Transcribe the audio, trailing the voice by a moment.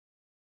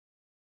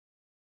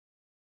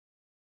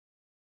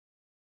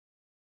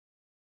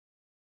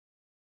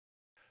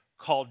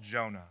called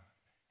Jonah.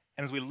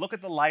 And as we look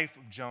at the life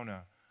of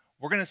Jonah,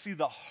 we're going to see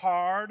the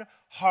hard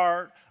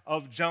heart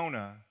of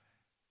Jonah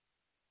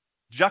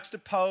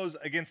juxtaposed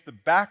against the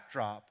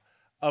backdrop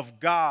of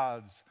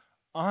God's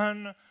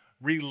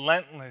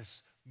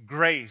unrelentless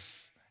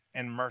grace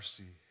and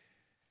mercy.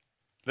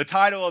 The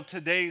title of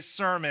today's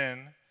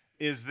sermon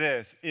is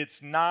this: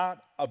 It's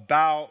Not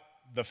About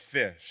the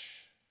Fish.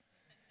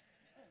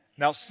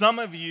 Now, some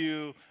of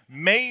you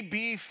may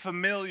be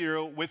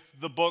familiar with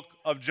the book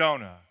of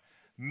Jonah.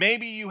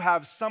 Maybe you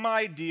have some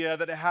idea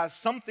that it has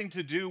something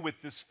to do with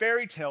this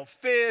fairy tale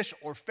fish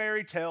or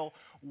fairy tale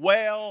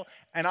whale,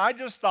 and I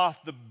just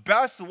thought the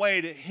best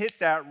way to hit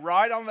that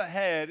right on the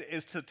head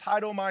is to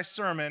title my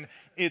sermon,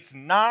 It's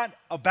Not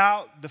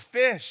About the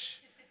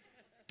Fish,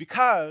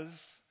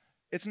 because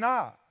it's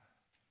not.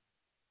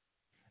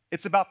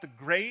 It's about the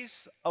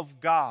grace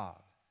of God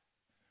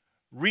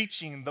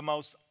reaching the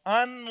most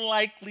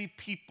unlikely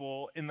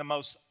people in the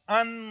most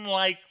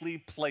unlikely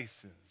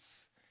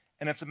places.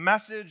 And it's a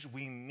message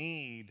we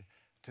need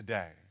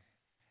today.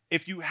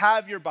 If you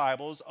have your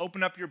Bibles,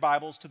 open up your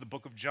Bibles to the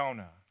book of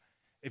Jonah.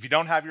 If you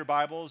don't have your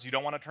Bibles, you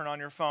don't want to turn on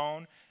your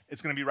phone,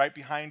 it's going to be right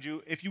behind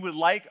you. If you would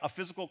like a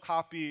physical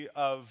copy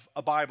of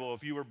a Bible,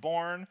 if you were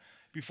born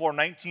before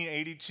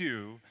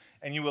 1982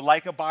 and you would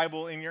like a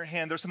Bible in your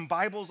hand, there's some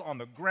Bibles on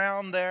the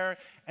ground there.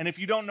 And if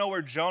you don't know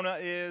where Jonah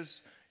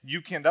is,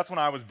 you can, that's when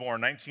I was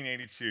born,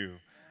 1982.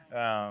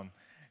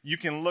 You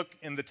can look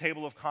in the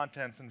table of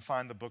contents and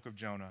find the book of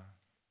Jonah.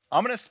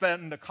 I'm going to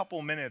spend a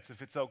couple minutes,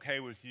 if it's okay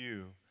with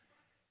you,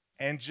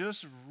 and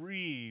just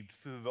read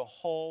through the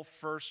whole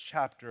first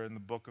chapter in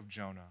the book of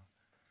Jonah.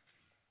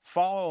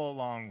 Follow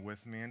along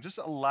with me and just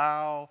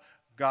allow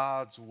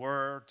God's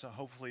word to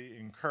hopefully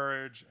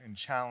encourage and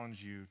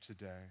challenge you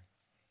today.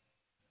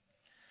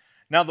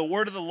 Now the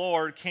word of the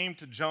Lord came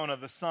to Jonah,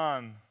 the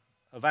son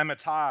of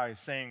Amittai,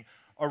 saying,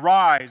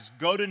 "Arise,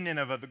 go to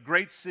Nineveh, the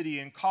great city,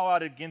 and call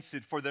out against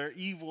it, for their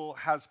evil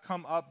has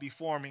come up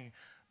before me."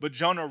 But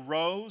Jonah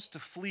rose to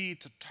flee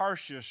to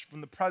Tarshish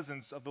from the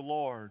presence of the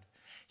Lord.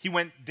 He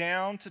went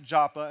down to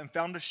Joppa and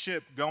found a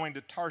ship going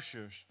to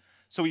Tarshish.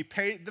 So he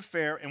paid the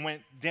fare and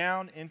went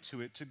down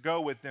into it to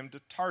go with them to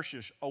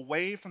Tarshish,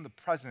 away from the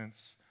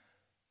presence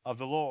of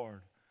the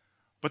Lord.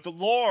 But the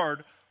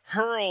Lord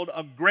hurled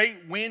a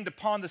great wind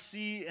upon the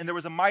sea, and there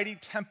was a mighty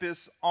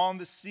tempest on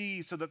the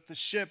sea, so that the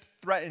ship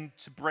threatened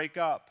to break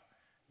up.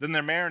 Then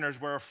their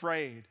mariners were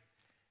afraid,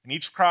 and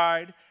each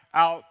cried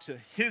out to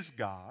his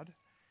God,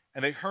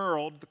 and they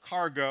hurled the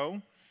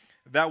cargo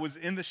that was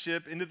in the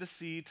ship into the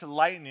sea to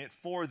lighten it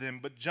for them.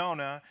 But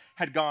Jonah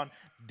had gone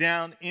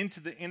down into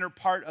the inner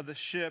part of the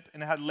ship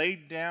and had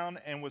laid down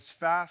and was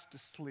fast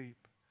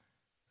asleep.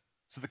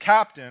 So the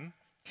captain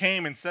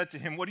came and said to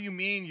him, "What do you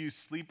mean, you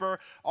sleeper?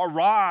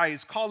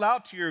 Arise, call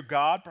out to your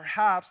God.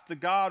 Perhaps the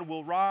God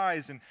will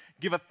rise and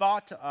give a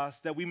thought to us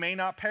that we may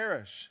not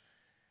perish."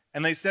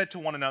 And they said to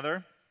one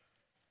another,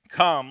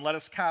 "Come, let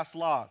us cast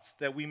lots,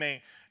 that we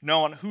may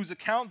know on whose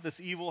account this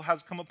evil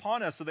has come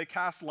upon us." So they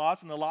cast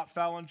lots, and the lot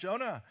fell on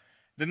Jonah.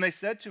 Then they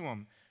said to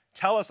him,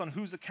 "Tell us on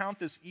whose account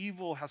this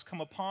evil has come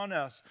upon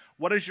us.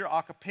 What is your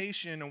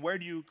occupation, and where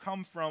do you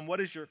come from? What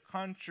is your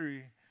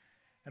country,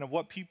 and of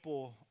what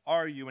people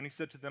are you?" And he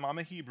said to them, "I'm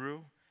a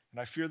Hebrew,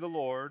 and I fear the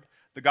Lord,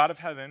 the God of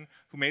heaven,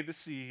 who made the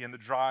sea and the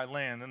dry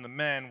land." Then the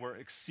men were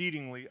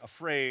exceedingly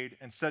afraid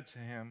and said to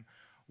him,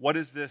 "What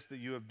is this that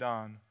you have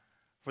done?"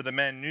 For the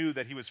men knew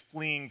that he was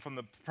fleeing from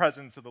the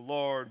presence of the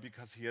Lord,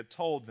 because he had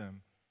told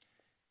them.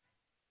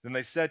 Then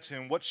they said to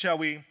him, "What shall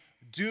we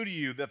do to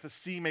you that the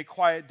sea may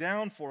quiet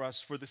down for us?"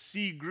 For the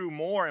sea grew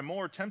more and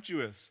more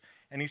tempestuous.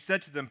 And he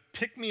said to them,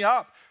 "Pick me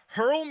up,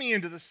 hurl me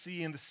into the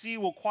sea, and the sea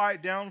will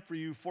quiet down for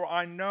you. For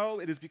I know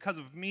it is because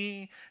of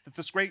me that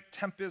this great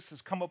tempest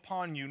has come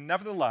upon you."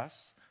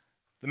 Nevertheless,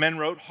 the men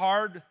rowed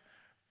hard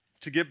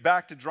to get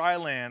back to dry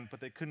land, but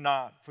they could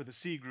not, for the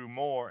sea grew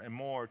more and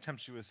more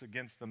tempestuous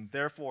against them.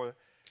 Therefore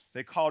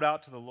they called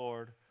out to the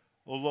Lord,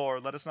 "O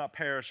Lord, let us not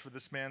perish for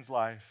this man's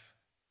life,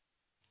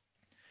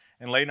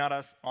 and lay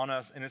not on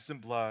us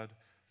innocent blood,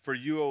 for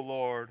you, O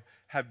Lord,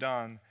 have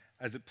done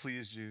as it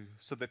pleased you."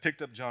 So they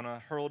picked up Jonah,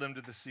 hurled him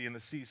to the sea, and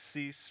the sea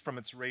ceased from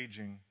its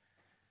raging.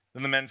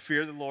 Then the men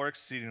feared the Lord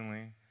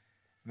exceedingly, and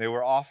they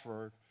were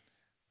offered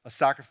a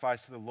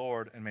sacrifice to the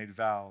Lord and made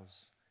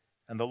vows.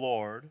 And the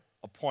Lord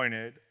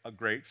appointed a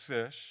great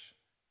fish.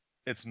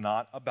 It's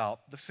not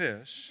about the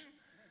fish.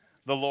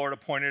 The Lord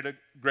appointed a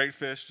great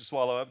fish to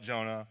swallow up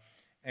Jonah,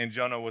 and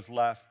Jonah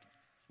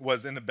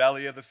was in the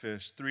belly of the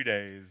fish 3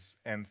 days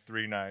and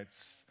 3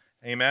 nights.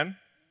 Amen?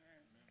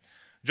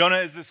 Jonah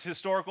is this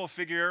historical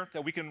figure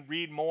that we can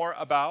read more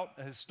about,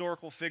 a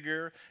historical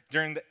figure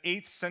during the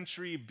 8th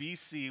century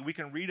BC. We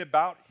can read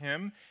about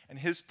him and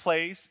his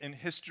place in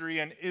history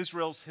and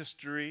Israel's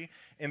history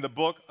in the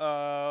book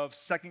of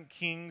 2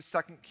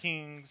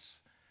 Kings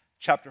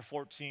chapter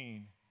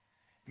 14.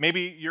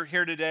 Maybe you're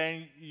here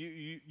today,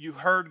 you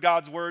heard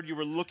God's word, you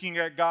were looking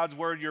at God's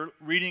word, you're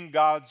reading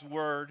God's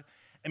word,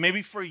 and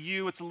maybe for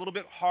you it's a little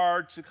bit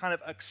hard to kind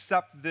of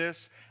accept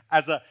this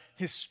as a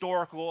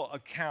historical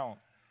account.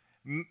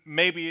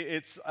 Maybe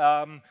it's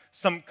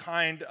some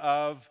kind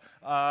of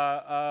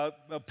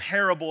a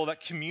parable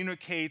that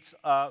communicates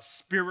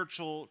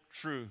spiritual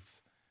truth.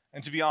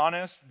 And to be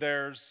honest,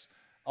 there's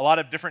a lot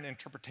of different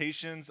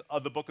interpretations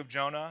of the book of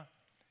Jonah.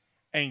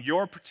 And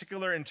your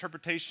particular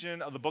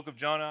interpretation of the book of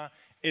Jonah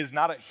is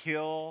not a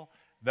hill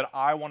that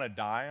I want to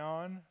die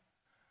on.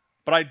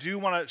 But I do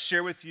want to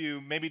share with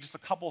you maybe just a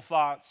couple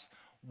thoughts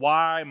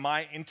why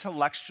my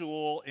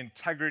intellectual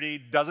integrity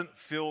doesn't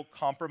feel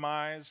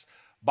compromised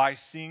by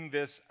seeing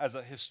this as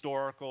a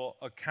historical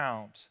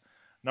account.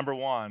 Number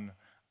one,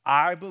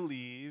 I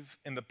believe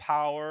in the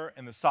power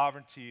and the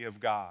sovereignty of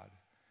God.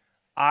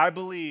 I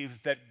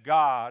believe that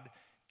God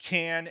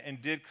can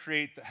and did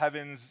create the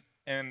heavens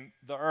and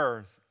the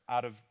earth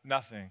out of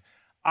nothing.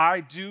 I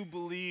do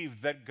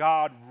believe that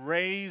God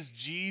raised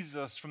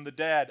Jesus from the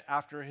dead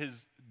after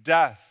his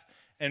death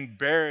and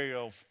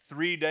burial,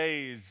 3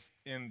 days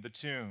in the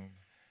tomb.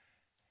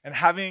 And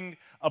having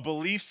a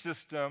belief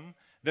system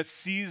that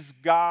sees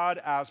God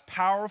as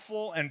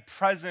powerful and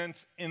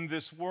present in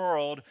this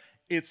world,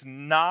 it's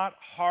not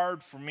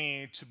hard for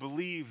me to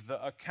believe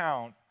the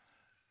account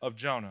of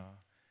Jonah.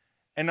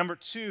 And number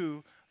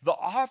two, the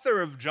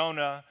author of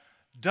Jonah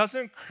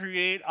doesn't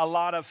create a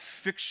lot of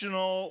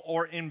fictional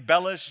or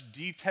embellished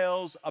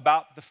details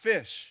about the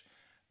fish.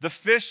 The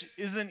fish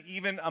isn't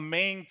even a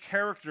main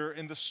character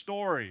in the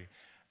story.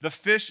 The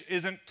fish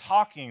isn't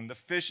talking. The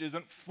fish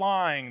isn't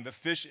flying. The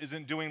fish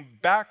isn't doing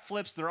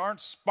backflips. There aren't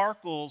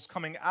sparkles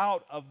coming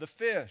out of the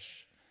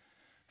fish.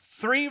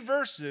 3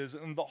 verses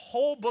in the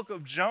whole book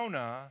of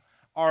Jonah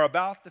are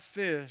about the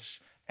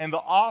fish, and the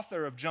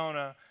author of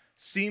Jonah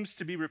seems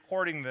to be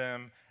recording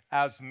them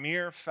as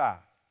mere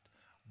fact.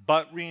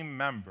 But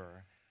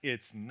remember,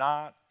 it's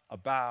not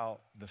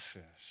about the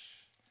fish.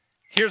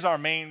 Here's our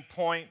main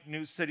point,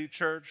 New City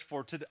Church,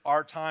 for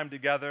our time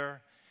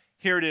together.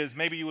 Here it is.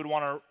 Maybe you would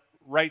want to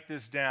write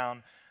this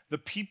down. The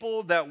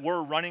people that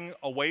we're running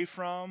away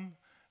from,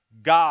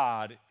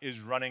 God is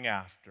running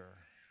after.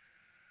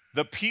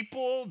 The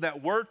people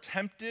that we're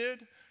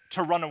tempted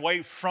to run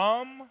away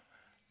from,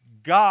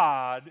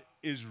 God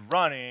is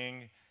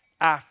running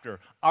after.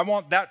 I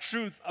want that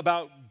truth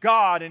about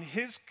God and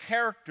his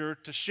character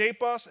to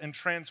shape us and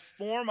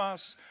transform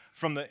us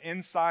from the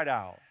inside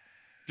out.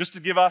 Just to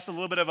give us a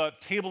little bit of a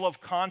table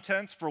of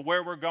contents for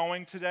where we're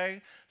going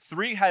today,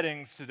 3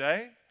 headings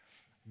today.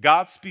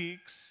 God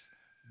speaks,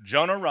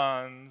 Jonah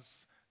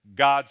runs,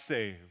 God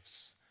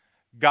saves.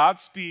 God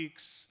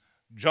speaks,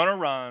 Jonah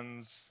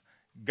runs,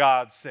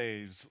 God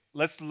saves.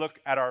 Let's look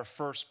at our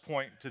first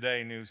point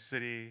today, New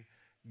City.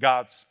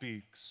 God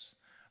speaks.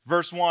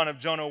 Verse 1 of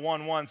Jonah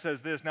 1:1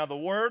 says this, "Now the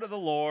word of the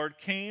Lord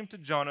came to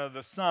Jonah,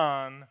 the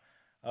son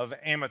of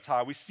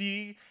Amittai." We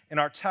see in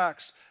our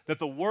text that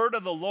the word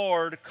of the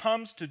Lord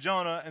comes to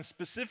Jonah and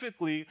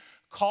specifically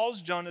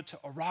calls Jonah to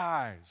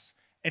arise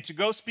and to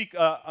go speak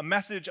a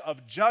message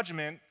of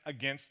judgment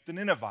against the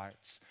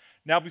Ninevites.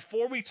 Now,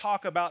 before we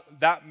talk about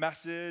that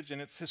message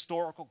and its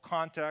historical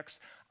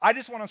context, I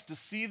just want us to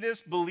see this,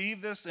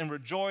 believe this, and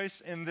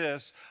rejoice in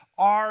this.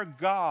 Our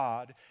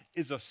God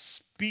is a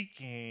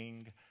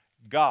speaking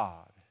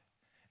God.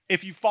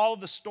 If you follow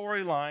the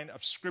storyline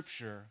of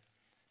Scripture,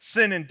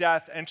 sin and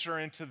death enter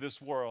into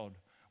this world.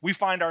 We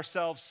find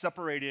ourselves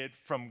separated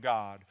from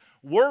God.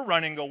 We're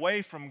running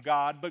away from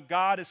God, but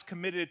God is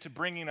committed to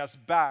bringing us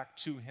back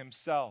to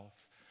himself.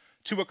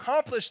 To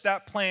accomplish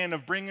that plan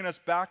of bringing us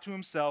back to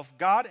himself,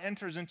 God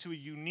enters into a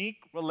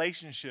unique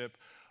relationship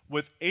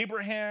with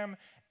Abraham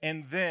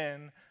and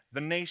then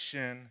the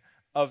nation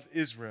of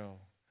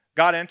Israel.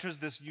 God enters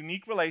this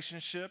unique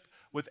relationship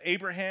with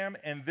Abraham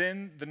and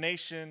then the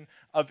nation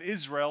of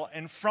Israel,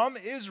 and from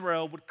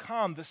Israel would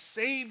come the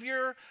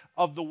Savior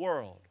of the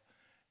world.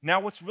 Now,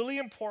 what's really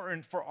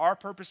important for our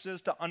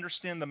purposes to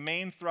understand the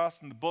main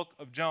thrust in the book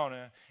of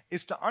Jonah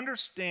is to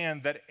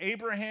understand that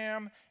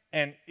Abraham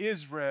and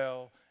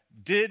Israel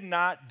did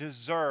not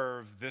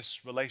deserve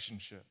this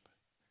relationship.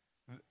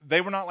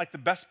 They were not like the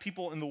best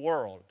people in the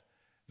world.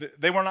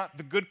 They were not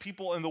the good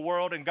people in the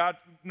world, and God,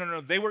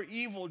 no, they were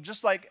evil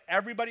just like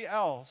everybody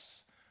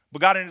else. But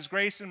God in his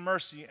grace and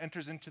mercy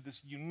enters into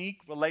this unique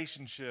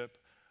relationship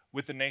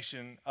with the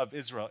nation of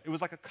Israel. It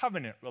was like a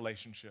covenant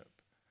relationship,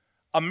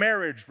 a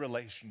marriage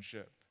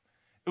relationship.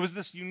 It was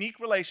this unique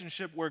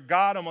relationship where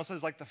God, almost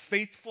as like the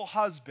faithful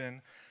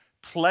husband,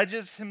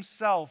 pledges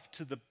himself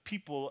to the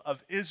people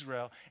of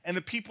Israel. And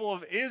the people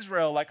of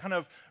Israel like kind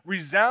of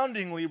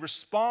resoundingly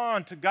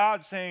respond to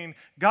God saying,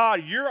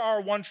 God, you're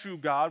our one true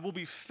God. We'll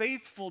be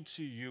faithful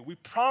to you. We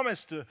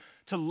promise to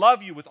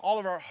love you with all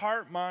of our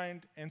heart,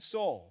 mind, and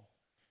soul.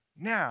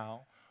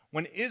 Now,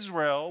 when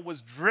Israel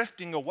was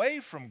drifting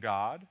away from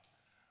God,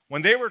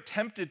 when they were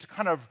tempted to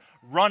kind of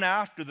run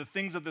after the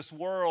things of this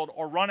world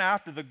or run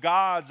after the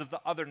gods of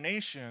the other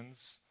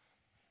nations,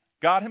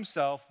 God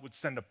himself would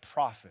send a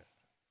prophet,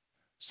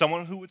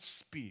 someone who would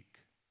speak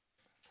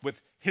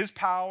with his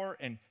power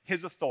and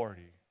his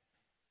authority.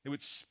 They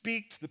would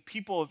speak to the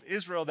people of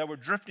Israel that were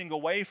drifting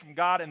away from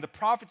God, and the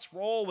prophet's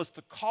role was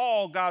to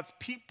call God's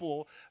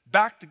people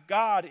back to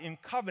God in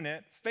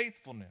covenant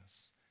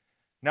faithfulness.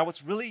 Now,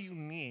 what's really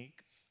unique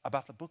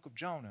about the book of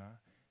Jonah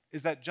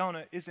is that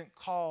Jonah isn't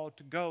called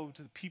to go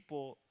to the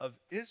people of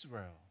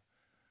Israel.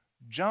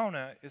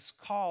 Jonah is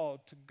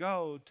called to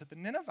go to the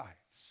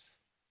Ninevites.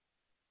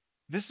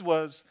 This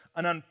was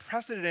an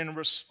unprecedented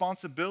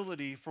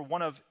responsibility for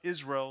one of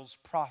Israel's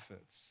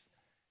prophets.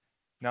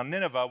 Now,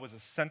 Nineveh was a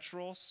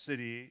central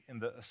city in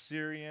the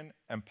Assyrian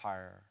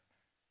Empire.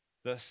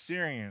 The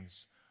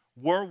Assyrians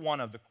were one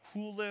of the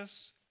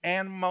cruelest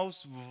and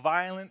most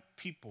violent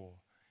people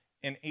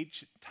in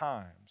ancient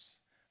times.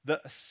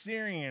 The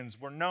Assyrians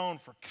were known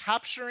for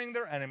capturing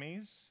their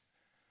enemies,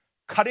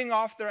 cutting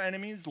off their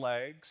enemies'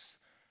 legs,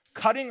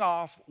 cutting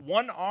off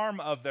one arm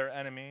of their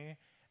enemy,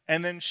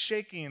 and then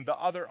shaking the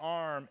other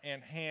arm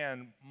and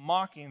hand,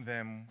 mocking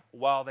them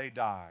while they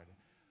died.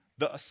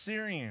 The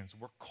Assyrians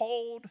were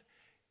cold,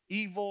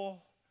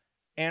 evil,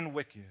 and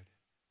wicked.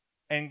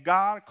 And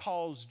God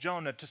calls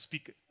Jonah to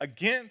speak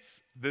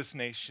against this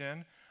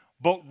nation,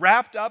 but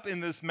wrapped up in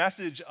this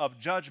message of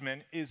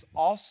judgment is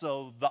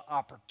also the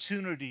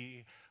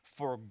opportunity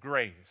for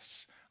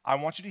grace. I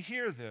want you to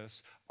hear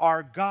this.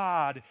 Our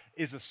God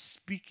is a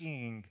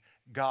speaking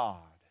God.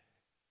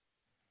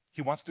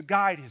 He wants to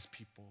guide his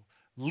people,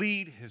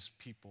 lead his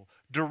people,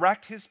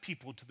 direct his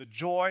people to the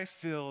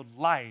joy-filled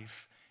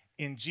life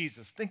in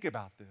Jesus. Think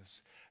about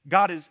this.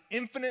 God is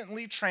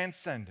infinitely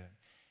transcendent.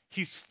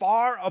 He's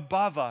far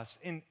above us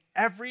in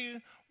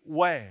every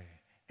way,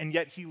 and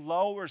yet he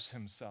lowers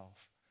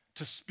himself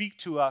to speak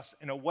to us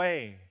in a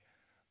way,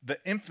 the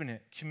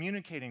infinite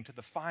communicating to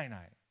the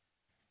finite.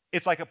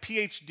 It's like a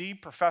PhD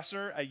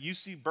professor at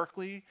UC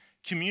Berkeley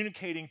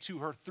communicating to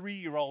her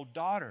 3-year-old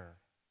daughter.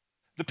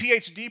 The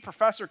PhD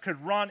professor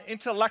could run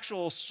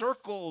intellectual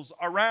circles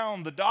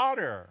around the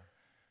daughter,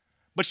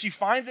 but she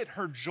finds it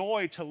her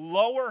joy to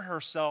lower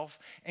herself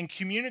and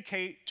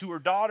communicate to her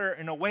daughter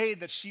in a way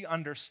that she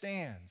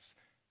understands.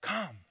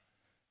 Come,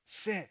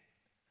 sit,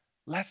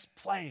 let's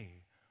play.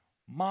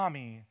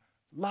 Mommy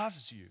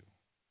loves you.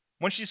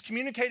 When she's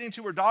communicating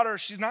to her daughter,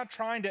 she's not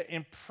trying to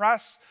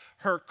impress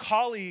her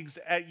colleagues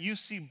at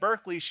UC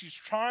Berkeley. She's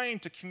trying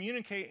to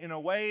communicate in a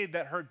way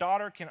that her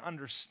daughter can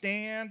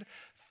understand,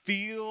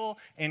 feel,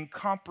 and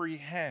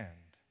comprehend.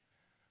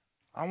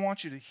 I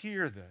want you to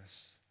hear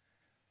this,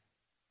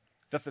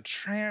 that the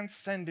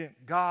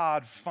transcendent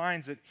God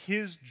finds it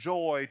his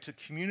joy to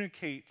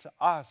communicate to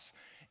us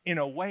in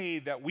a way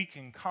that we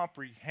can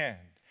comprehend.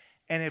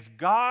 And if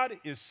God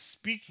is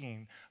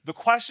speaking, the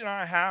question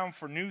I have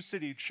for New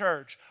City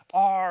Church,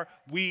 are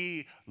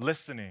we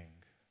listening?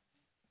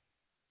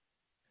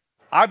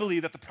 I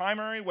believe that the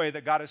primary way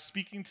that God is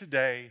speaking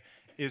today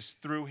is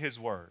through his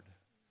word.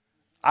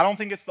 I don't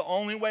think it's the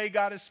only way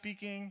God is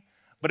speaking,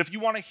 but if you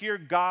want to hear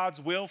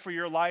God's will for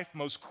your life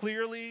most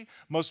clearly,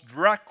 most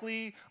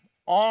directly,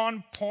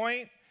 on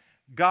point,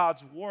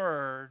 God's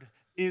word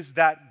is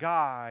that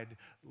guide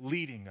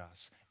leading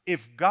us.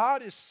 If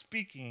God is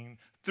speaking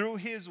through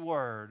his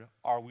word,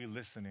 are we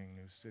listening,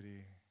 New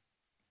City?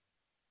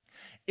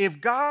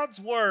 If God's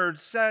word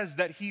says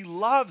that he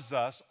loves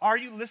us, are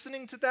you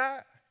listening to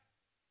that?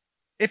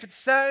 If it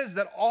says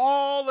that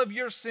all of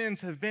your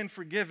sins have been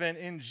forgiven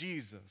in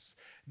Jesus,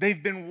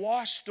 they've been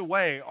washed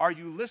away, are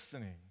you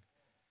listening?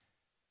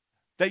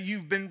 That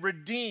you've been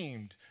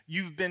redeemed,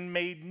 you've been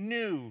made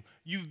new,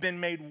 you've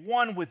been made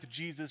one with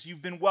Jesus,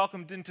 you've been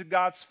welcomed into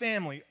God's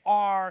family,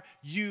 are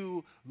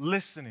you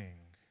listening?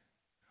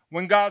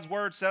 When God's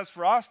word says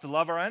for us to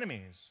love our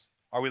enemies,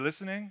 are we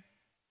listening?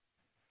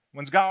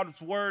 When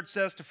God's word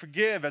says to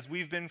forgive as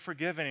we've been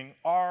forgiven,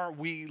 are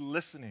we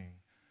listening?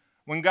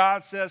 When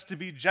God says to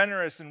be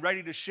generous and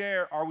ready to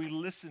share, are we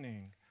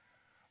listening?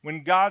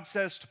 When God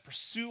says to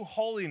pursue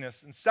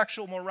holiness and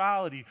sexual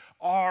morality,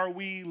 are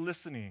we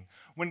listening?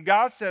 When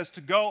God says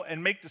to go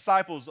and make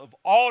disciples of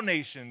all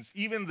nations,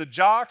 even the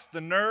jocks, the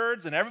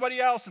nerds, and everybody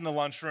else in the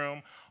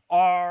lunchroom,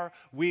 are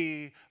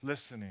we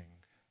listening?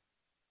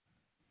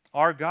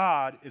 Our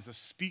God is a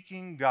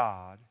speaking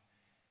God,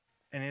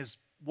 and his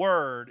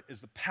word is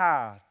the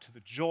path to the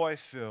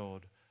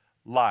joy-filled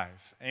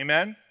life.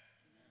 Amen?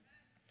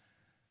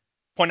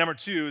 Point number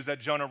 2 is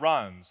that Jonah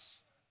runs.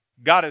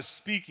 God is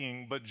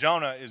speaking, but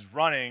Jonah is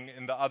running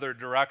in the other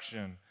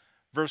direction.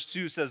 Verse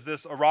 2 says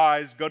this,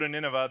 "Arise, go to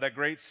Nineveh, that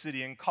great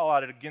city, and call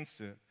out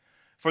against it.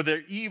 For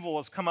their evil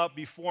has come up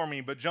before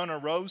me." But Jonah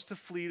rose to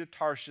flee to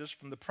Tarshish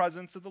from the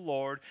presence of the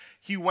Lord.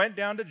 He went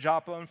down to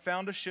Joppa and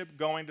found a ship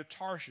going to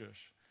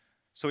Tarshish.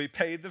 So he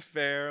paid the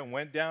fare and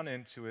went down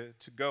into it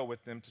to go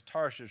with them to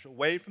Tarshish,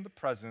 away from the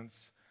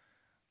presence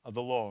of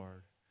the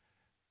Lord.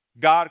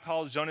 God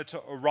calls Jonah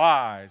to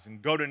arise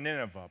and go to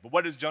Nineveh. But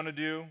what does Jonah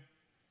do?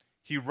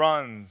 He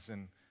runs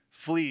and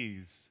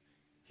flees.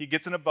 He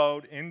gets in a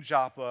boat in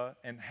Joppa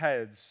and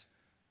heads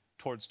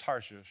towards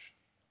Tarshish.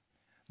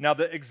 Now,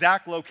 the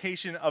exact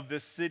location of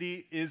this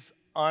city is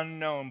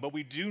unknown, but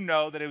we do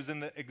know that it was in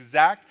the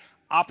exact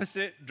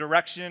opposite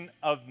direction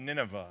of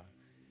Nineveh.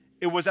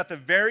 It was at the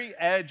very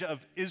edge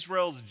of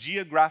Israel's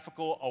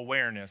geographical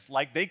awareness.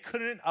 Like they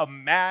couldn't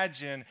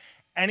imagine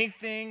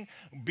anything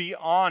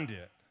beyond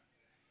it.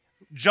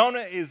 Jonah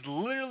is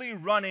literally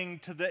running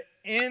to the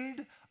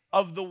end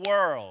of the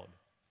world.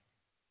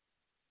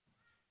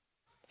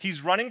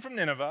 He's running from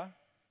Nineveh.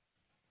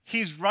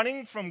 He's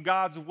running from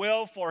God's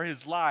will for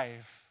his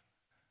life.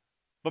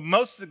 But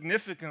most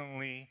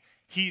significantly,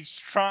 he's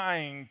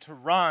trying to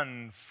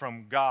run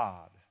from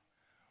God.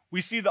 We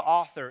see the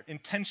author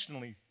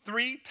intentionally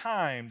 3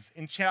 times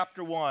in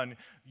chapter 1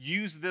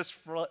 use this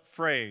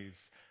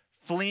phrase,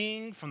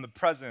 fleeing from the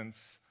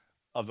presence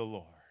of the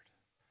Lord.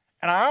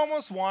 And I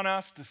almost want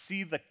us to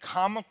see the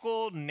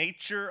comical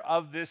nature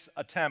of this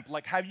attempt.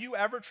 Like, have you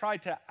ever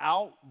tried to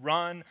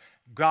outrun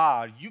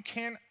God? You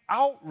can't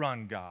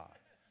outrun God.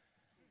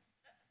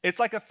 It's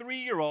like a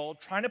 3-year-old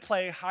trying to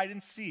play hide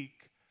and seek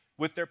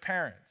with their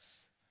parents.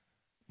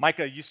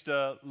 Micah used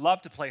to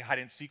love to play hide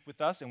and seek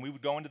with us, and we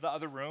would go into the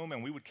other room,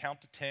 and we would count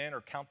to 10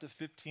 or count to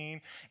 15,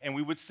 and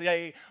we would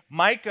say,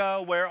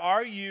 Micah, where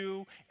are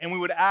you? And we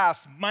would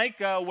ask,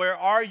 Micah, where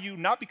are you?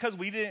 Not because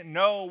we didn't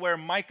know where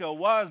Micah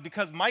was,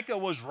 because Micah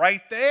was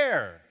right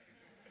there,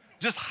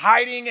 just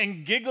hiding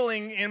and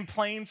giggling in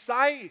plain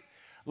sight,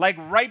 like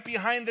right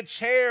behind the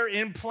chair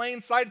in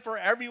plain sight for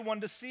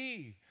everyone to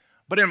see.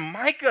 But in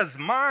Micah's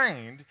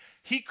mind,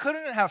 he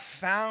couldn't have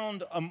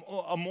found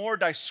a more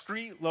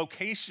discreet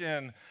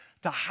location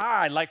to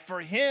hide. Like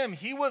for him,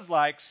 he was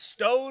like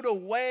stowed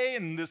away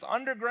in this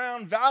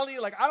underground valley.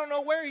 Like I don't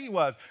know where he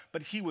was,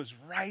 but he was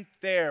right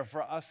there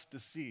for us to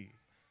see.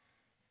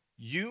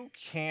 You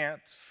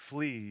can't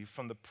flee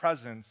from the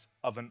presence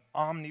of an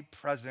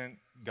omnipresent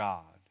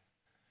God.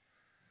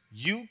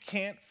 You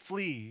can't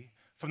flee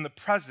from the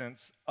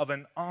presence of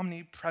an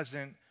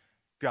omnipresent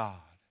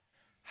God.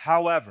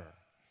 However,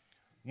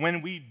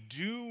 when we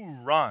do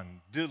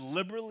run,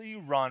 deliberately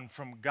run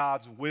from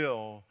God's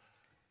will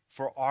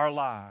for our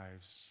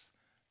lives,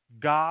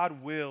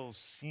 God will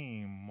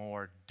seem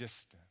more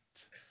distant.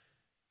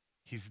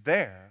 He's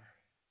there,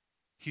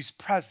 he's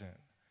present,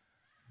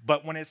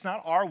 but when it's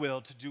not our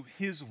will to do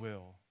his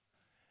will,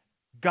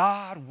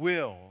 God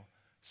will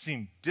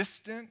seem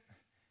distant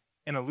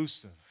and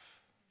elusive.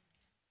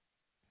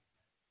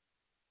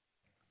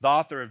 The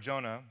author of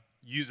Jonah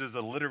uses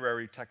a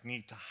literary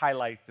technique to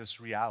highlight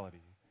this reality.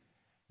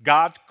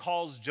 God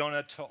calls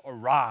Jonah to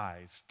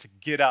arise, to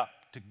get up,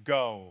 to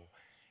go.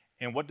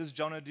 And what does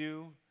Jonah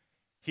do?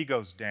 He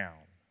goes down.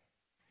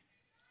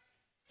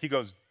 He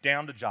goes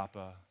down to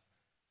Joppa,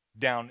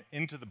 down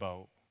into the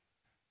boat,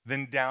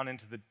 then down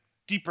into the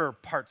deeper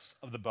parts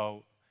of the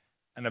boat,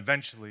 and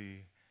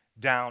eventually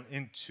down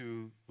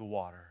into the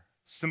water,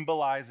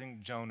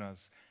 symbolizing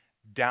Jonah's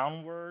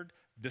downward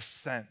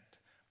descent,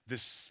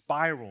 this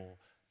spiral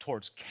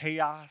towards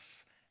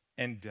chaos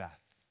and death.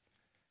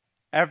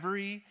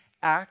 Every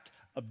act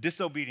of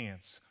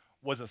disobedience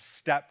was a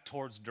step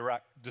towards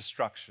direct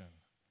destruction.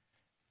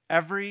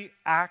 Every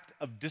act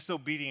of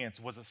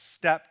disobedience was a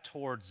step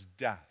towards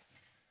death.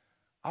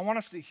 I want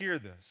us to hear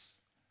this.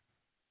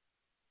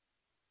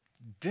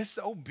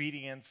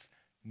 Disobedience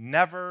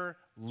never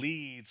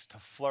leads to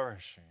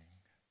flourishing.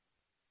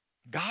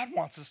 God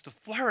wants us to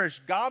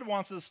flourish. God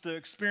wants us to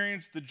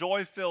experience the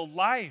joy-filled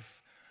life.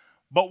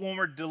 But when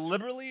we're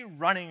deliberately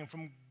running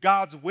from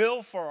God's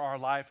will for our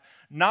life,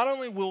 not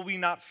only will we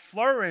not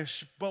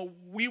flourish, but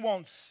we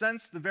won't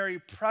sense the very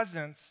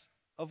presence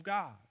of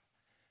God.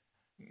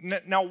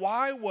 Now,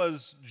 why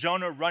was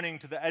Jonah running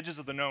to the edges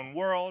of the known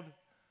world?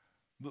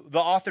 The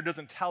author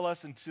doesn't tell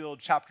us until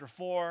chapter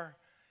 4,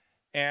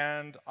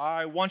 and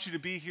I want you to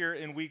be here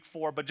in week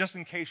 4, but just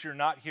in case you're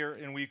not here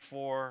in week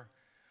 4,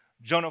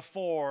 Jonah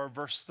 4,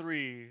 verse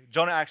 3,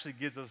 Jonah actually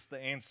gives us the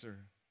answer.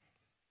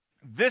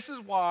 This is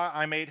why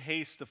I made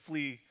haste to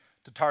flee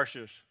to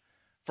Tarshish,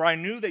 for I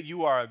knew that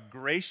you are a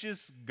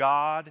gracious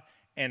God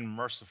and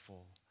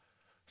merciful,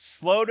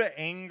 slow to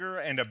anger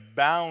and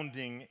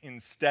abounding in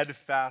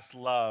steadfast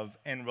love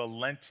and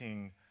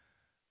relenting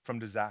from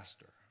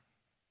disaster.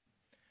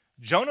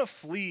 Jonah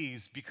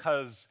flees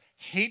because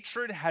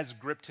hatred has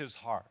gripped his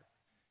heart.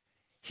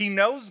 He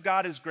knows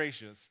God is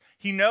gracious.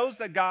 He knows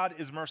that God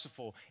is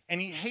merciful, and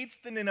he hates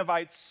the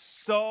Ninevites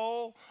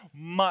so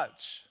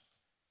much.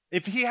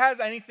 If he has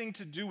anything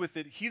to do with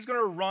it, he's going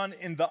to run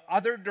in the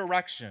other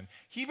direction.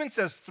 He even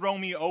says, throw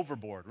me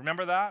overboard.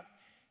 Remember that?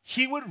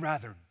 He would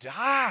rather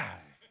die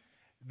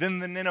than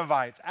the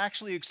Ninevites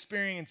actually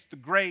experience the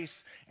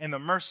grace and the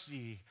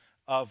mercy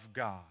of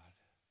God.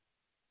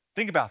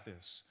 Think about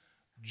this.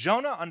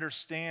 Jonah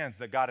understands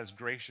that God is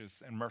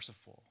gracious and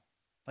merciful.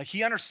 Like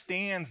he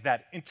understands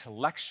that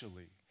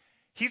intellectually.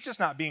 He's just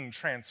not being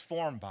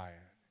transformed by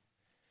it.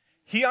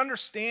 He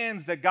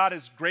understands that God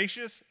is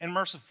gracious and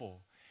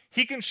merciful.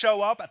 He can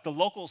show up at the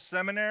local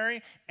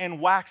seminary and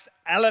wax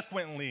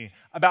eloquently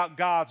about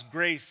God's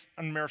grace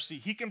and mercy.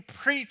 He can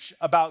preach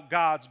about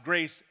God's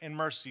grace and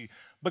mercy.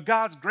 But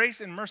God's grace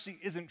and mercy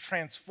isn't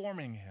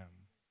transforming him.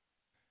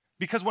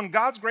 Because when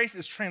God's grace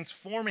is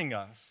transforming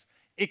us,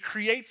 it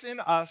creates in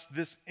us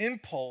this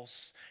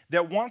impulse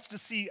that wants to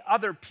see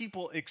other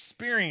people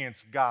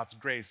experience God's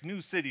grace. New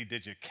City,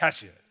 did you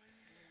catch it?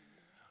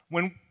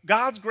 When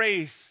God's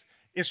grace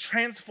is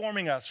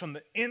transforming us from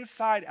the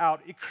inside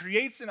out, it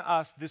creates in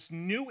us this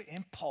new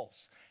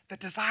impulse that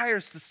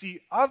desires to see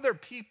other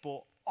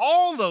people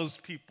all those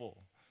people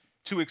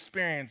to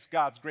experience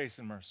God's grace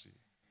and mercy.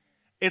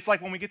 It's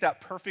like when we get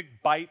that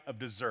perfect bite of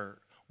dessert,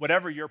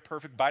 whatever your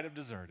perfect bite of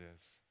dessert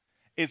is.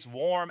 It's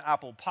warm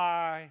apple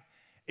pie,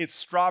 it's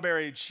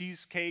strawberry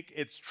cheesecake,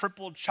 it's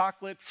triple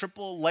chocolate,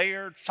 triple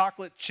layer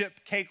chocolate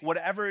chip cake,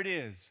 whatever it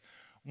is.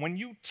 When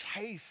you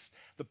taste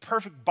the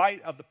perfect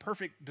bite of the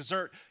perfect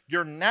dessert,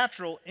 your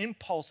natural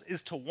impulse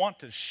is to want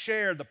to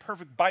share the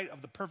perfect bite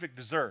of the perfect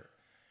dessert.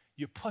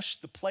 You push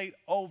the plate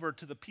over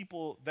to the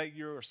people that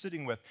you're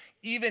sitting with.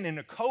 Even in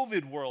a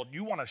COVID world,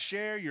 you want to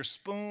share your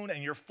spoon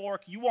and your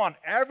fork. You want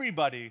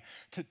everybody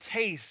to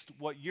taste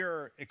what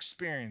you're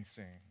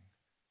experiencing.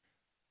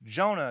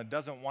 Jonah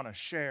doesn't want to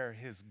share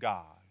his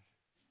God.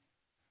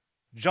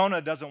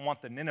 Jonah doesn't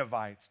want the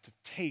Ninevites to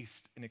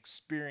taste and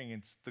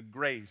experience the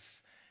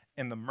grace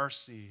and the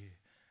mercy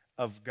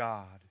of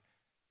God,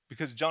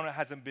 because Jonah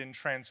hasn't been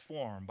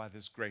transformed by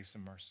this grace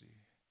and mercy.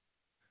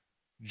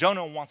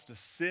 Jonah wants to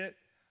sit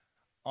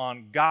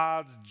on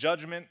God's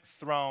judgment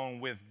throne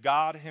with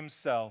God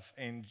himself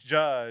and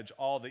judge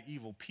all the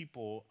evil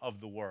people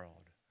of the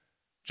world.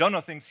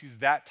 Jonah thinks he's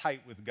that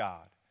tight with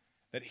God,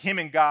 that him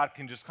and God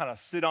can just kind of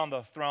sit on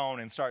the throne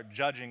and start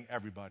judging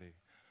everybody.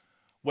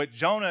 What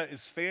Jonah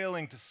is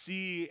failing to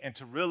see and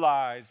to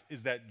realize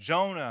is that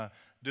Jonah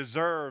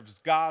deserves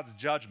God's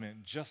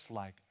judgment just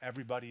like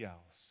everybody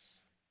else.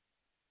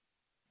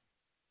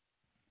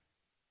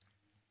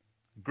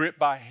 Gripped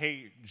by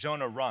hate,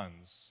 Jonah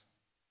runs.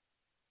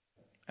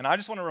 And I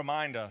just want to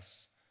remind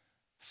us,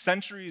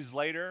 centuries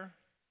later,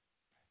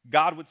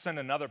 God would send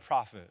another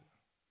prophet,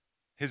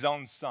 his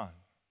own son.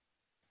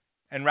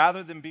 And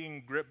rather than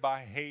being gripped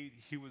by hate,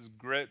 he was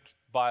gripped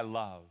by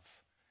love.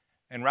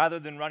 And rather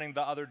than running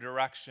the other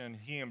direction,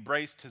 he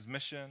embraced his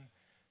mission,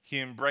 he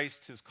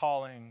embraced his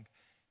calling,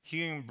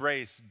 he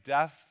embraced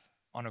death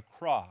on a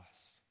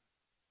cross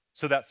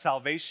so that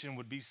salvation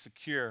would be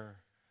secure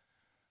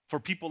for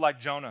people like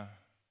Jonah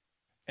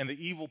and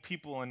the evil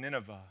people in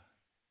Nineveh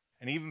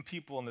and even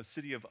people in the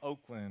city of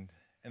Oakland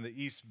and the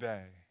East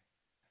Bay.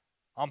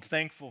 I'm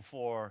thankful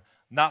for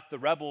not the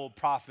rebel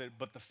prophet,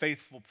 but the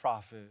faithful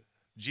prophet,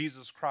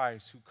 Jesus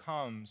Christ, who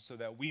comes so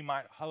that we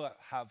might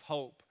have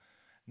hope,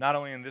 not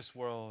only in this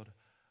world,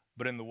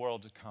 but in the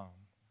world to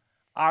come.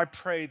 I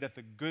pray that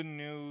the good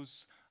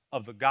news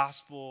of the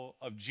gospel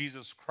of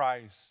Jesus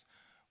Christ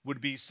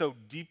would be so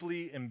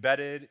deeply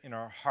embedded in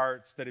our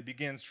hearts that it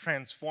begins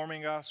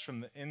transforming us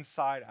from the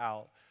inside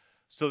out,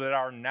 so that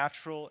our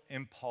natural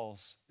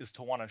impulse is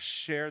to want to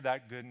share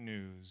that good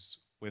news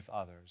with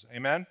others.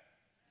 Amen?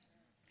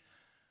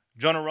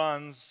 Jonah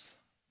runs,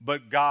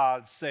 but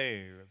God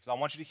saves. I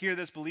want you to hear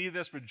this, believe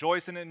this,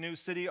 rejoice in it, New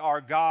City. Our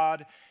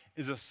God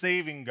is a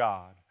saving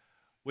God.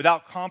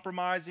 Without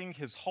compromising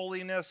his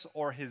holiness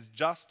or his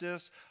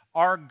justice,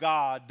 our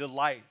God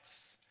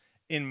delights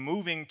in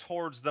moving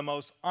towards the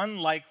most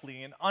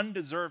unlikely and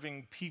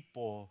undeserving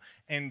people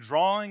and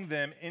drawing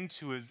them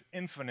into his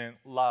infinite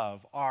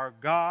love. Our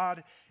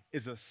God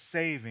is a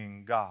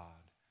saving God.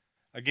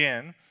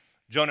 Again,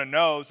 Jonah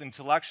knows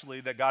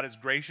intellectually that God is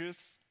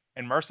gracious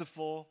and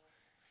merciful,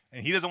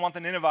 and he doesn't want the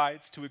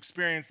Ninevites to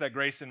experience that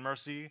grace and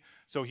mercy,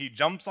 so he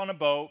jumps on a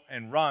boat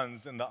and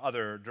runs in the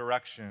other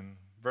direction.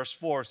 Verse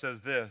 4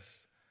 says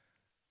this: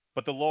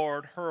 "But the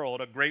Lord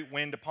hurled a great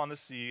wind upon the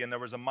sea, and there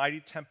was a mighty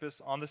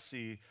tempest on the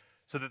sea,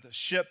 so that the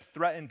ship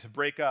threatened to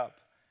break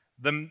up.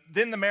 Then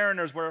the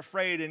mariners were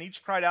afraid, and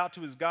each cried out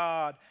to his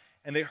God,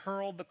 and they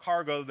hurled the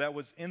cargo that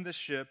was in the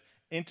ship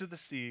into the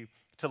sea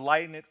to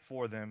lighten it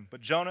for them. But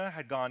Jonah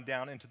had gone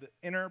down into the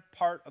inner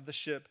part of the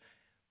ship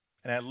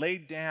and had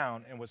laid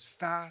down and was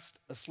fast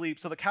asleep.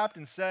 So the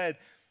captain said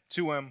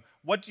to him,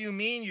 'What do you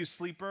mean, you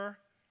sleeper?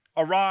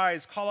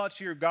 Arise, call out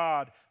to your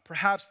God.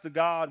 Perhaps the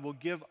God will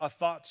give a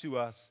thought to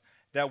us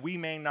that we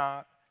may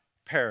not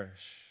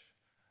perish.'"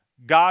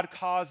 God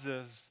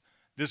causes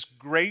this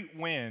great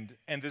wind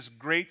and this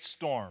great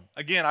storm.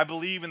 Again, I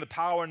believe in the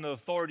power and the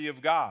authority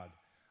of God.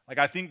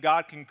 I think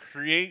God can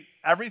create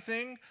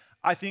everything.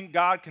 I think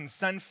God can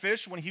send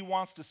fish when he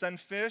wants to send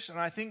fish. And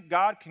I think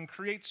God can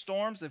create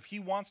storms if he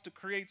wants to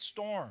create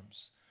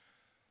storms.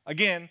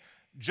 Again,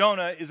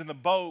 Jonah is in the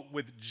boat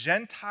with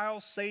Gentile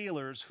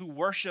sailors who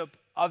worship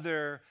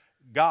other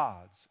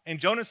gods. And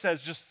Jonah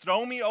says, "Just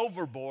throw me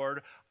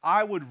overboard.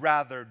 I would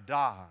rather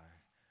die."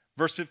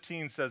 Verse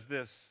 15 says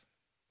this,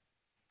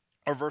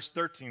 or verse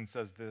 13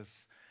 says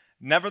this: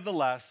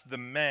 "Nevertheless, the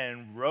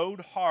men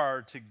rowed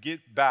hard to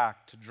get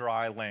back to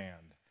dry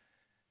land."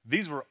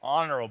 These were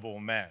honorable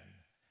men.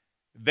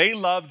 They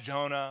loved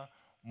Jonah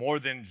more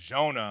than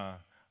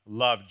Jonah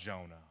loved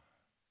Jonah.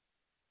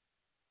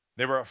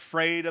 They were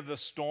afraid of the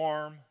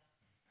storm.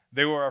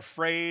 They were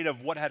afraid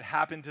of what had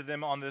happened to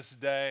them on this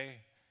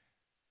day.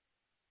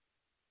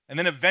 And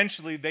then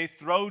eventually they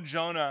throw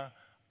Jonah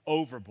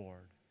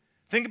overboard.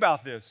 Think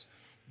about this.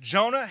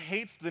 Jonah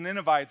hates the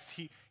Ninevites.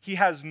 He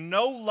has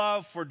no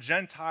love for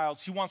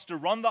Gentiles. He wants to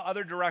run the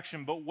other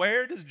direction. But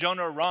where does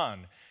Jonah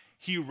run?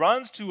 He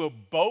runs to a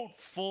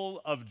boat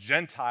full of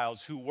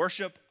Gentiles who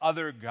worship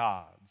other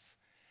gods.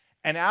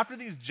 And after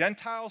these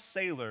Gentile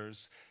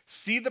sailors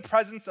see the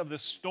presence of the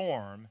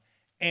storm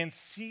and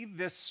see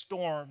this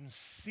storm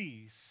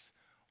cease,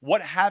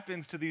 what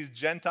happens to these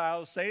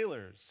Gentile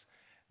sailors?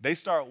 They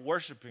start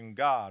worshiping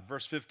God.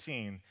 Verse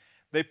 15,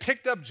 they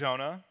picked up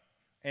Jonah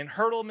and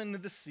hurled him into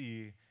the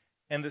sea,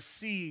 and the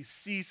sea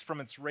ceased from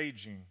its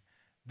raging.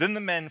 Then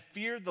the men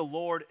feared the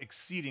Lord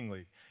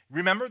exceedingly.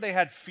 Remember, they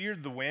had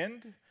feared the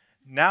wind?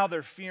 Now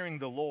they're fearing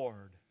the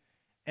Lord.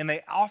 And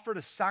they offered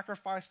a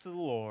sacrifice to the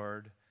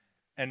Lord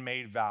and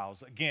made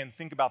vows. Again,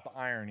 think about the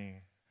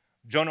irony.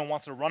 Jonah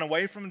wants to run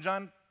away from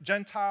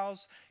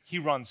Gentiles. He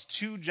runs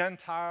to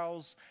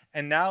Gentiles.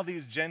 And now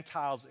these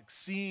Gentiles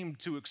seem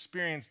to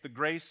experience the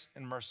grace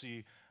and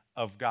mercy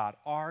of God.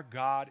 Our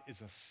God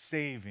is a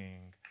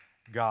saving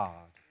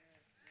God.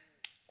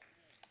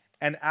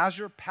 And as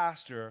your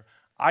pastor,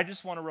 I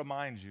just want to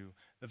remind you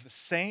that the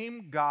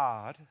same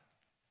God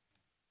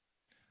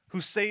who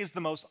saves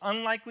the most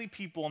unlikely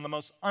people in the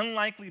most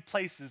unlikely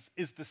places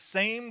is the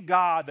same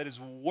God that is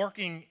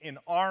working in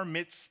our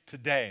midst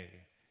today.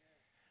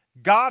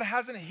 God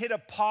hasn't hit a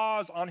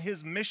pause on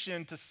his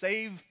mission to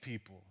save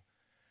people.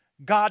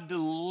 God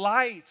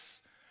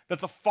delights that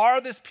the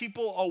farthest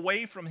people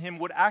away from him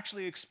would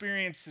actually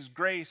experience his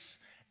grace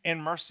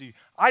and mercy.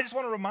 I just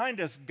want to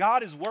remind us,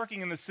 God is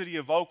working in the city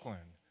of Oakland.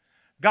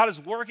 God is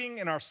working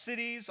in our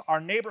cities,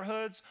 our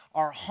neighborhoods,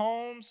 our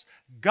homes.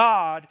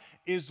 God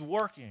is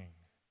working.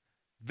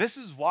 This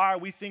is why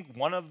we think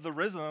one of the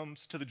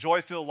rhythms to the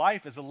joy-filled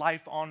life is a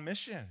life on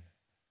mission.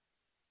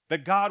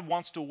 That God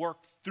wants to work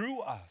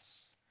through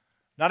us,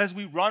 not as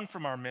we run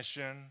from our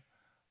mission,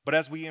 but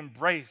as we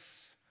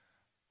embrace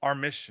our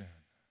mission.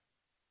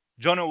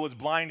 Jonah was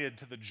blinded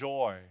to the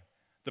joy,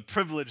 the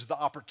privilege, the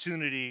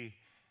opportunity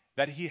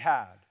that he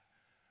had.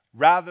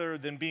 Rather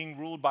than being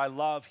ruled by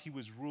love, he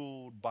was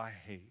ruled by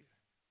hate.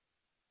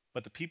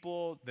 But the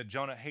people that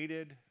Jonah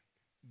hated,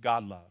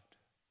 God loved.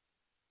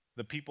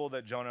 The people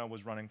that Jonah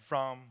was running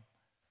from,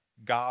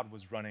 God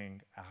was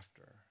running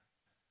after.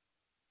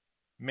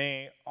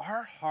 May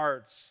our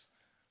hearts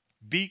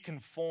be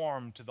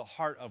conformed to the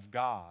heart of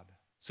God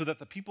so that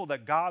the people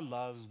that God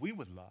loves, we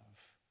would love.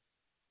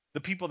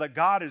 The people that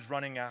God is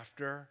running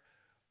after,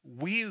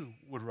 we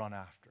would run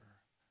after.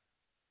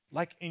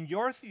 Like in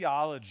your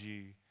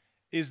theology,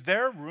 is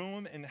there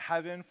room in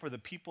heaven for the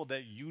people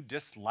that you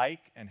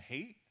dislike and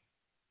hate?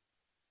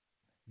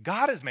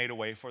 God has made a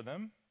way for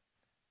them.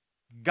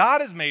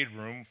 God has made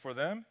room for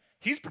them.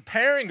 He's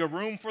preparing a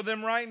room for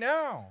them right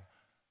now.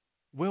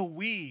 Will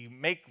we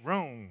make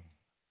room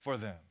for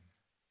them?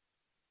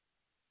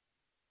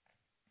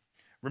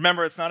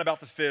 Remember, it's not about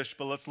the fish,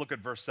 but let's look at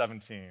verse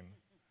 17.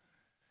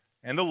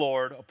 And the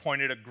Lord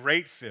appointed a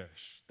great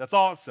fish. That's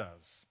all it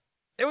says.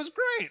 It was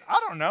great. I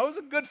don't know. It was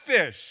a good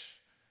fish.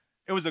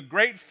 It was a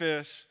great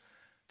fish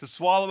to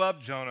swallow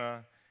up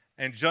Jonah,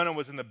 and Jonah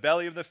was in the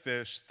belly of the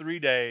fish 3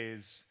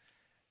 days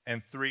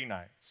and 3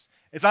 nights.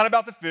 It's not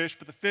about the fish,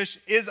 but the fish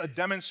is a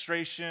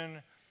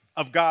demonstration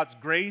of God's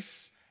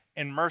grace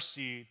and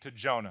mercy to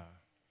Jonah.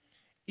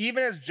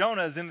 Even as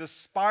Jonah is in the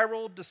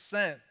spiral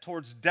descent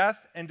towards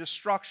death and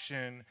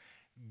destruction,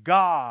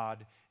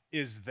 God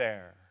is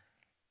there.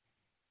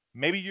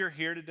 Maybe you're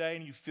here today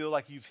and you feel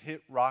like you've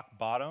hit rock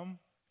bottom.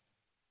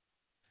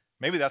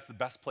 Maybe that's the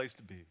best place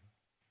to be.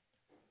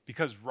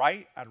 Because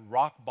right at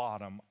rock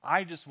bottom,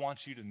 I just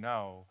want you to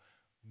know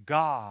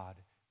God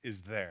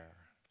is there.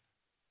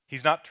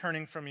 He's not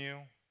turning from you.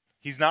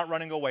 He's not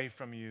running away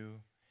from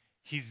you.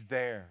 He's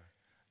there,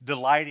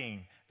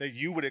 delighting that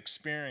you would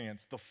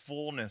experience the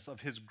fullness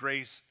of his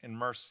grace and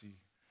mercy,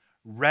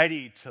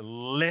 ready to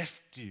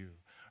lift you,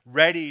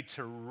 ready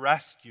to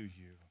rescue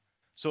you.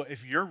 So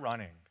if you're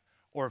running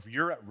or if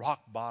you're at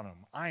rock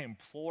bottom, I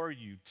implore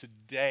you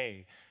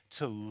today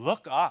to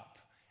look up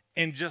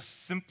and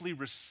just simply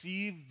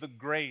receive the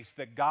grace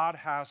that God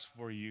has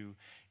for you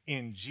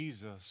in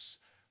Jesus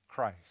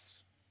Christ.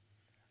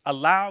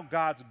 Allow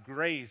God's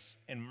grace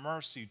and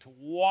mercy to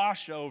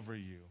wash over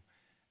you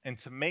and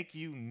to make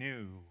you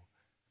new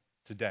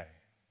today.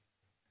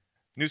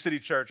 New City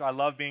Church, I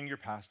love being your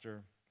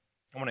pastor.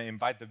 I want to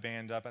invite the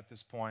band up at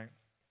this point.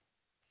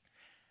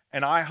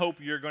 And I hope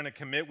you're going to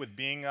commit with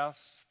being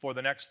us for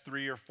the next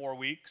 3 or 4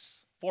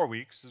 weeks. 4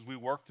 weeks as we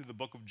work through the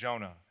book of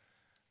Jonah.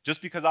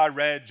 Just because I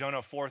read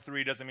Jonah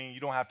 4:3 doesn't mean you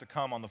don't have to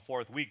come on the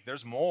 4th week.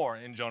 There's more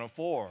in Jonah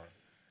 4.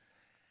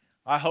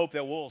 I hope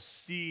that we'll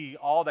see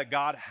all that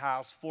God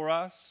has for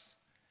us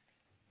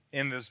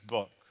in this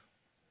book.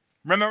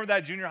 Remember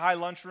that junior high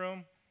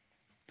lunchroom?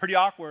 Pretty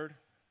awkward,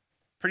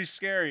 pretty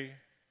scary.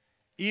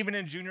 Even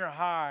in junior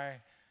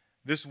high,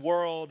 this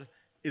world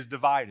is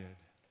divided.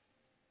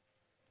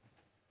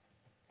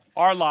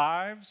 Our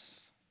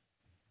lives,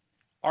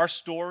 our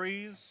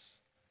stories,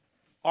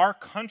 our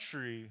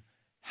country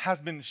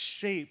has been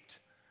shaped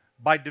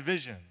by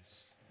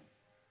divisions.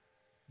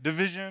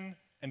 Division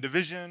and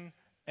division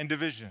and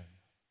division.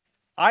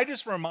 I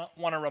just want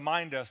to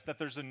remind us that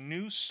there's a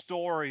new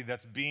story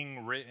that's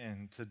being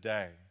written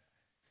today.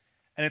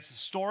 And it's a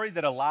story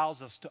that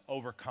allows us to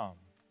overcome.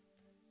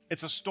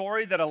 It's a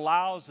story that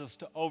allows us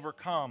to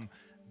overcome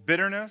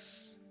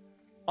bitterness,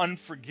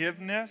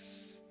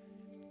 unforgiveness,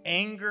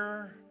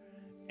 anger,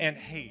 and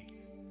hate.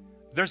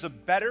 There's a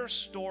better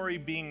story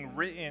being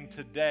written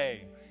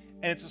today,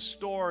 and it's a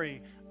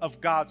story of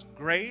God's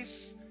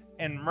grace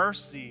and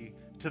mercy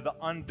to the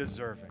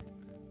undeserving.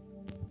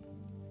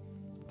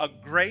 A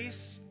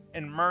grace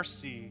and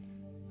mercy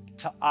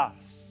to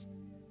us.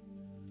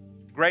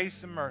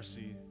 Grace and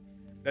mercy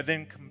that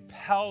then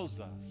compels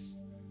us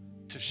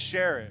to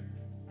share it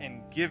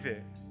and give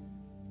it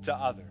to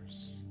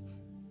others.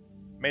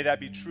 May that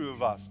be true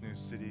of us, New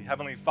City.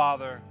 Heavenly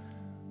Father,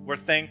 we're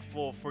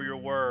thankful for your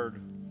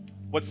word.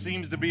 What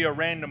seems to be a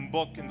random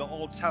book in the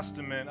Old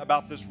Testament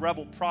about this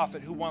rebel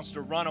prophet who wants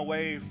to run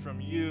away from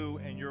you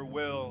and your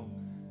will.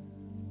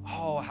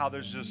 Oh, how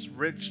there's just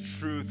rich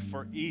truth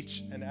for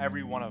each and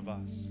every one of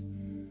us.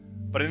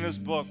 But in this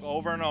book,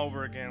 over and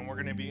over again, we're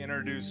going to be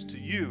introduced to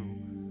you,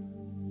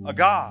 a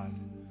God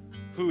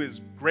who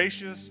is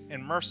gracious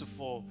and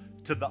merciful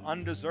to the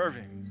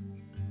undeserving,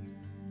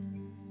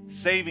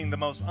 saving the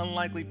most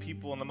unlikely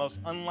people in the most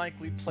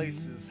unlikely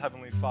places,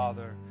 Heavenly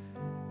Father.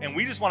 And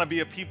we just want to be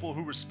a people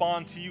who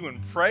respond to you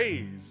in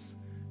praise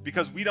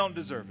because we don't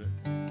deserve it.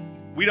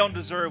 We don't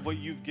deserve what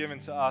you've given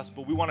to us,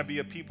 but we want to be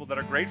a people that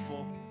are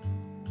grateful,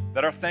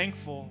 that are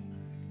thankful,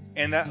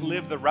 and that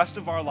live the rest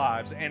of our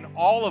lives and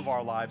all of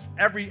our lives,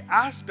 every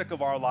aspect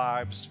of our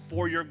lives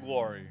for your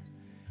glory.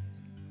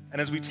 And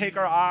as we take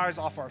our eyes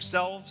off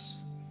ourselves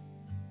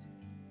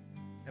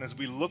and as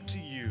we look to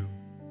you,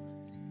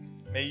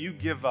 may you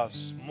give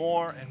us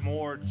more and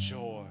more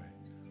joy,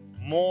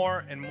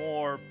 more and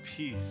more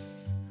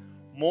peace,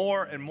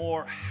 more and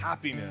more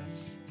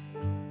happiness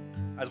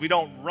as we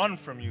don't run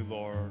from you,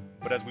 Lord,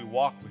 but as we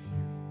walk with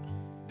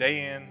you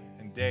day in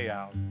and day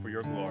out for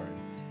your glory.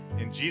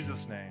 In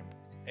Jesus' name,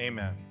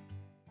 amen.